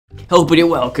Hello buddy,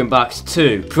 welcome back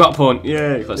to Prop Hunt.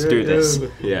 Yeah, let's do this.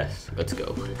 Yes, let's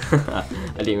go. I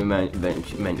didn't even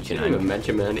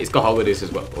mention man. It's got holidays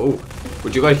as well. Oh,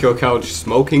 would you like your couch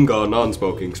smoking or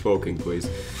non-smoking? Smoking, please.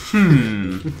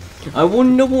 I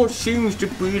wonder what seems to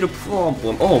be the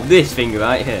problem. Oh, this thing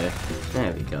right here.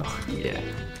 There we go. Yeah.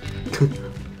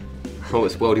 Oh,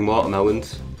 it's welding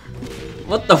watermelons.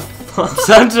 What the fuck?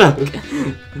 Santa!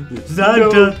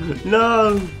 Santa!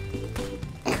 No!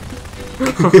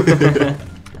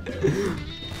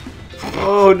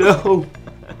 Oh no!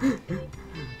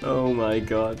 Oh my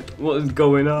god. What is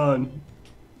going on?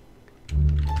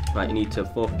 Right, you need to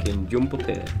fucking jump up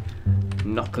here.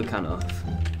 Knock a can off.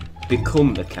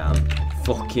 Become the can.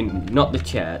 Fucking, not the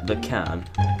chair, the can.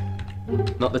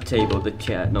 Not the table, the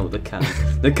chair, no, the can.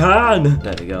 The can!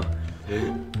 There we go.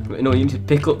 No, you need to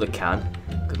pick up the can,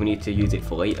 because we need to use it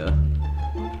for later.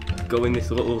 Go in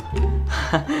this little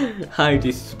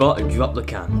hidey spot and drop the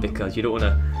can, because you don't want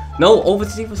to... No, over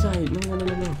to the other side. No.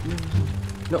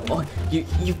 No, oh, you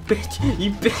bitch,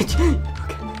 you bitch.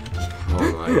 Okay.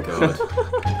 Oh my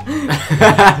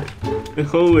god.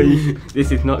 Holy,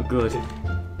 this is not good.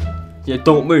 Yeah,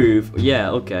 don't move. Yeah,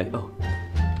 okay. Oh.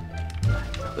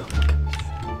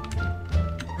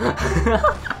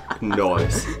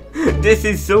 Nice. This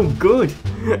is so good.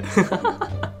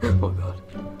 Oh god.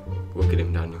 Look at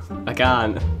him, Daniel. I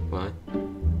can't. Why?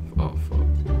 Oh fuck.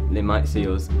 They might see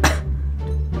us.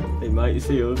 They might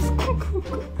see us.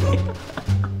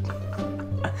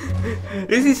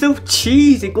 This is so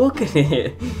cheesy. Look at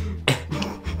it.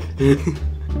 I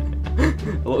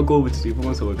want to go over to the other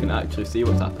one so we can actually see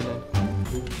what's happening.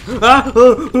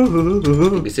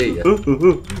 Let me see ya.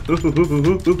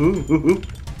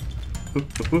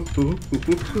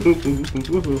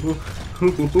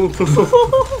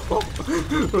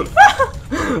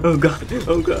 Oh god,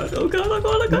 oh god, oh god, oh god, oh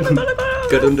god, oh god, oh god.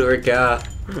 Get under a car.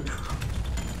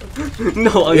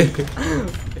 No,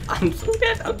 I'm so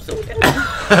dead, I'm so dead.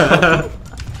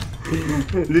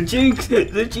 The Jukes,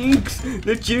 the Jukes,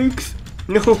 the Jukes.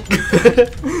 No,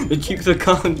 the Jukes are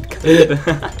gone.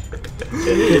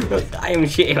 I am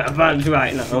shitting my pants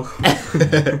right now.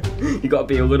 You gotta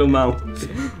be a little mouse.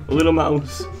 A little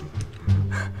mouse.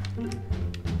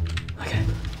 Okay.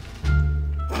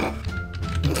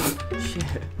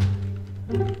 Shit.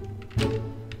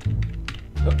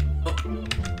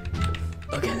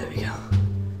 Okay, there we go.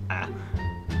 Ah.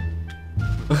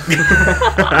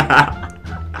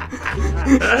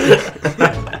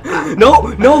 No!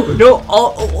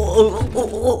 Oh!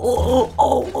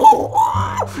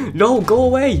 No, go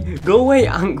away,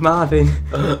 Hank Marvin.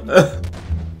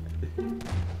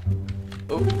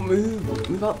 Oh,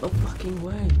 move out the fucking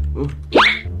way.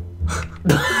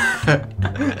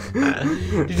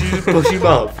 Did you just push him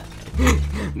off?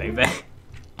 Maybe.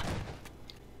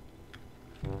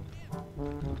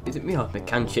 Is it me or my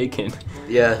can shaking?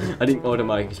 Yeah. I didn't order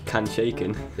my can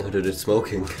shaking. I ordered it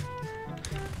smoking.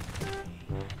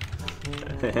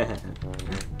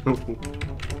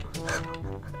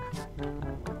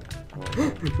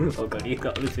 Oh god, you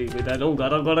got to see me then. Oh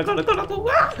god, oh god.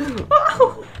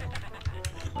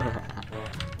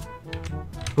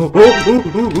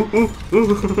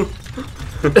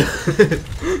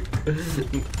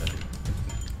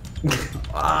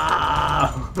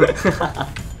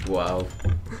 Wow.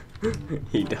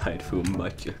 He died from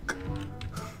magic.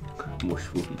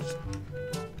 Mushrooms.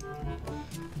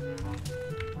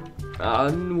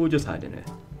 And we'll just hide in it.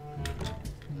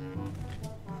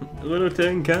 Little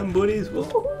tin can buddies.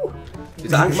 Whoa.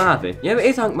 Is that Hank Marvin? Yeah, it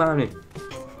is Hank Marvin.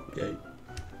 Okay.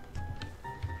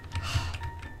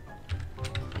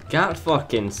 I can't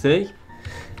fucking see.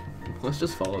 Let's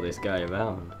just follow this guy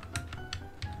around.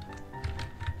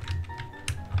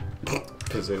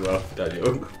 Piss him off,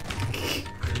 Daniel.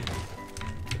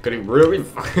 Getting really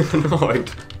fucking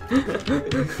annoyed.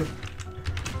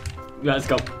 Let's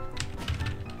go.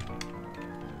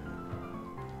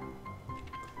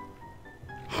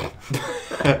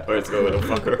 Let's go, little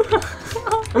fucker.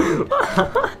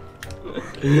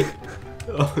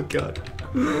 Oh god.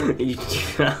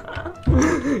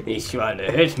 He's trying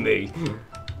to hit me.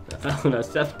 That's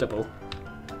unacceptable.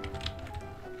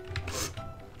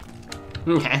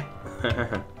 Oh,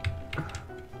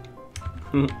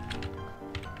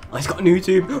 he's got a new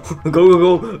tube.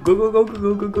 Go.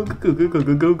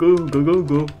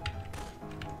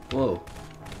 Whoa.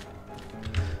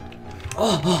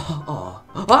 Oh.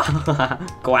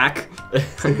 Quack.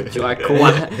 Do you like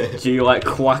quack? Do you like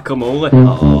quack-a-mole? Oh.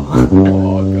 Oh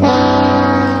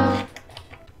god.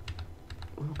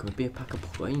 Oh, gonna be a pack of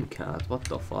playing cards. What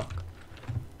the fuck?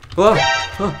 Oh.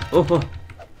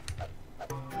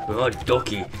 Oh,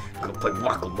 ducky. Go play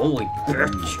guacamole,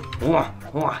 bitch. Wah,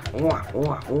 wah, wah,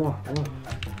 wah, wah, wah.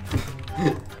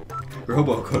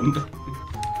 Robocunt.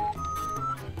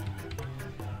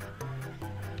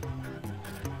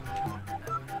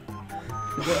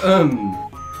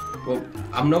 Well,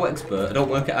 I'm no expert. I don't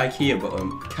work at IKEA, but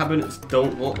cabinets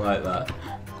don't look like that.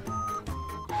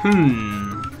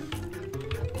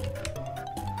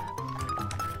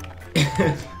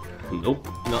 Nope,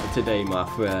 not today, my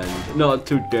friend. Not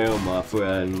today, my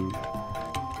friend.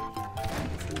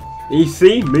 He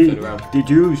seen me. Turn around. Did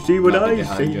you see what Might be I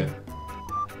behind see? you.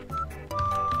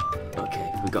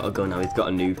 Okay, we gotta go now. He's got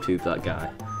a noob tube, that guy.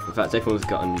 In fact, everyone's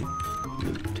got a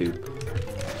noob tube.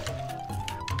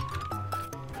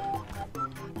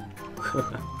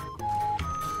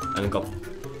 And go.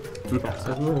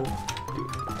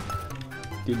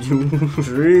 Did you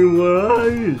see what I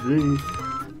see?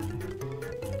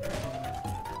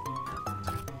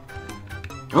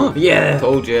 Oh yeah!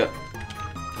 Told you.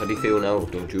 How do you feel now?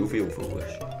 Don't you feel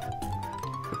foolish?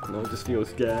 No, I just feel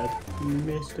scared.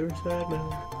 Mr.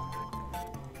 Sadman,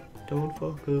 don't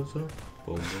fuck us up.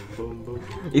 Boom, boom, boom,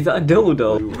 boom. Is that a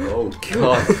dildo? Oh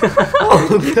god.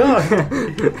 Oh god.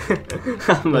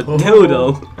 I'm a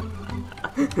dildo.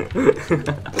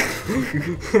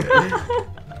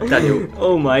 Daniel.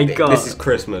 Oh my god. This is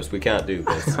Christmas. We can't do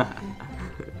this.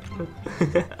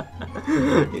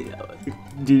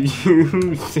 Did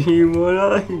you see what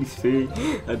I see?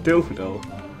 A dildo.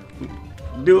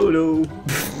 Dildo.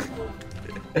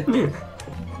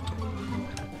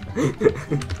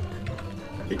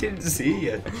 I didn't see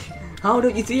you. How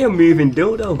don't you see a moving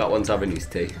dildo? That one's having his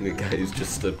tea. The guy who's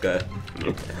just stood there.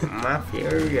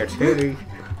 Matthew, your titty.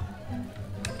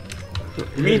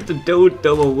 Leave the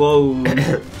dildo alone.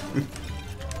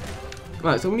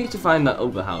 Right, so we need to find that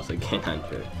other house again,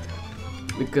 Andrew.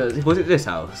 Because, was it this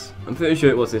house? I'm pretty sure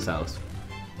it was this house.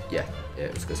 Yeah,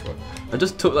 it was this one. I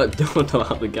just took that dildo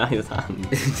out of the guy's hand.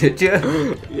 Did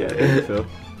you? Yeah, I think so.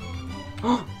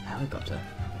 Oh, helicopter.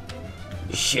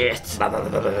 Shit!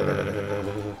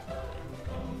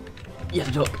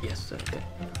 Yes, duck. Yes, okay.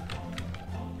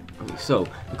 So,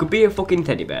 it could be a fucking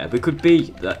teddy bear, but it could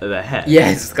be the head.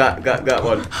 Yes, got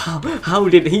one. How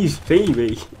did he see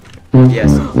me?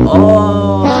 Yes.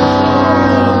 Oh!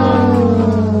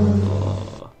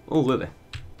 Oh, Lily.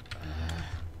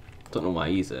 Don't know why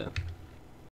he's there.